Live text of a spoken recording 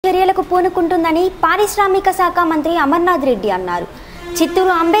చర్యలకు పూనుకుంటుందని పారిశ్రామిక శాఖ మంత్రి అమర్నాథ్ రెడ్డి అన్నారు.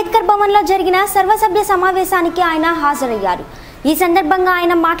 చిత్తూరు అంబేద్కర్ భవన్లో జరిగిన సర్వసభ్య సమావేశానికి ఆయన హాజరయ్యారు. ఈ సందర్భంగా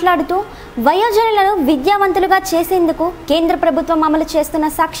ఆయన మాట్లాడుతూ వయోజనులను విద్యావంతులుగా చేసేందుకు కేంద్ర ప్రభుత్వం అమలు చేస్తున్న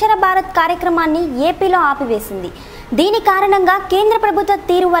సాక్షర భారత్ కార్యక్రమాన్ని ఏపీలో ఆపివేసింది. దీని కారణంగా కేంద్ర ప్రభుత్వ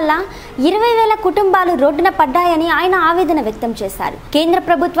తీరు వల్ల 20,000 కుటుంబాలు రోడ్డున పడ్డాయని ఆయన ఆవేదన వ్యక్తం చేశారు. కేంద్ర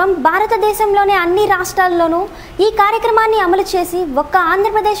ప్రభుత్వం భారతదేశంలోని అన్ని రాష్ట్రాల్లోనూ ఈ కార్యక్రమాన్ని అమలు చేసి ఒక్క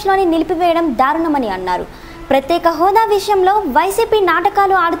ఆంధ్రప్రదేశ్లోని నిలిపివేయడం దారుణమని అన్నారు. ప్రత్యేక హోదా విషయంలో వైసీపీ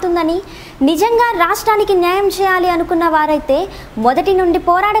నాటకాలు ఆడుతుందని, నిజంగా రాష్ట్రానికి న్యాయం చేయాలి అనుకున్న వారైతే మొదటి నుండి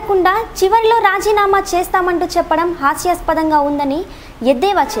పోరాడకుండా చివరిలో రాజీనామా చేస్తామంటూ చెప్పడం హాస్యాస్పదంగా ఉందని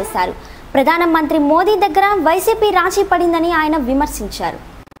ఎద్దేవా చేశారు. ప్రధానమంత్రి మోదీ దగ్గర వైసీపీ రాజీ పడిందని ఆయన విమర్శించారు.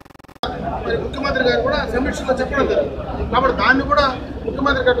 ముఖ్యమంత్రి గారు కూడా సమీక్షలో చెప్పడం జరిగింది కాబట్టి దాన్ని కూడా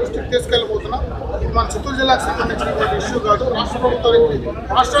ముఖ్యమంత్రి గారి దృష్టికి తీసుకెళ్ళబోతున్నాం. ఇది మన చిత్తూరు జిల్లాకు సంబంధించినటువంటి ఇష్యూ కాదు,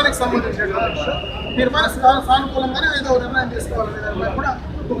 రాష్ట్రానికి సంబంధించినటువంటి ఇష్యూ. దీనిపైన సానుకూలంగానే ఏదో నిర్ణయం తీసుకోవాలనే దానిపై కూడా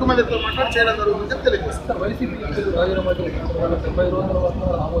ముఖ్యమంత్రితో మాట్లాడి చేయడం జరుగుతుందని తెలియజేస్తారు.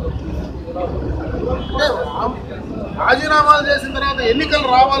 రాజీనామాలు చేసిన తర్వాత ఎన్నికలు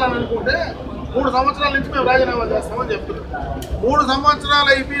రావాలని అనుకుంటే 3 సంవత్సరాల నుంచి మేము రాజీనామా చేస్తామని చెప్తున్నాం. 3 సంవత్సరాలు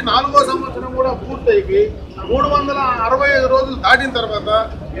అయిపోయి 4వ సంవత్సరం కూడా పూర్తయిపోయి 365 రోజులు దాటిన తర్వాత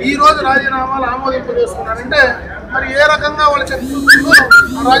ఈ రోజు రాజీనామాలు ఆమోదింపు చేసుకున్నారంటే మరి ఏ రకంగా వాళ్ళు చెప్తుందో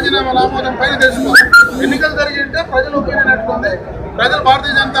రాజీనామాల ఆమోదం పైన తెలుసుకోవాలి. ఎన్నికలు జరిగింటే ప్రజల ఒపీనియన్ ఎట్లుంది, ప్రజలు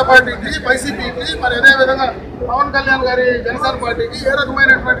భారతీయ జనతా పార్టీకి, వైసీపీకి, మరి అదేవిధంగా పవన్ కళ్యాణ్ గారి జనసేన పార్టీకి ఏ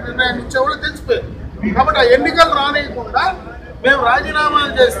రకమైనటువంటి నిర్ణయాన్ని ఇచ్చేవాళ్ళు తెలిసిపోయారు. కాబట్టి ఆ ఎన్నికలు రానియకుండా మేము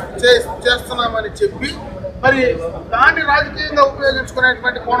రాజీనామాలు చేస్తున్నామని చెప్పి మరి దాన్ని రాజకీయంగా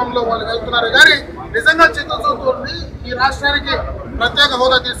ఉపయోగించుకునేటువంటి కోణంలో వాళ్ళు వెళ్తున్నారు. కానీ నిజంగా చిత్తశుద్ధి ఈ రాష్ట్రానికి ప్రత్యేక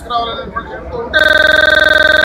హోదా తీసుకురావాలనేటువంటి చెప్తూ ఉంటే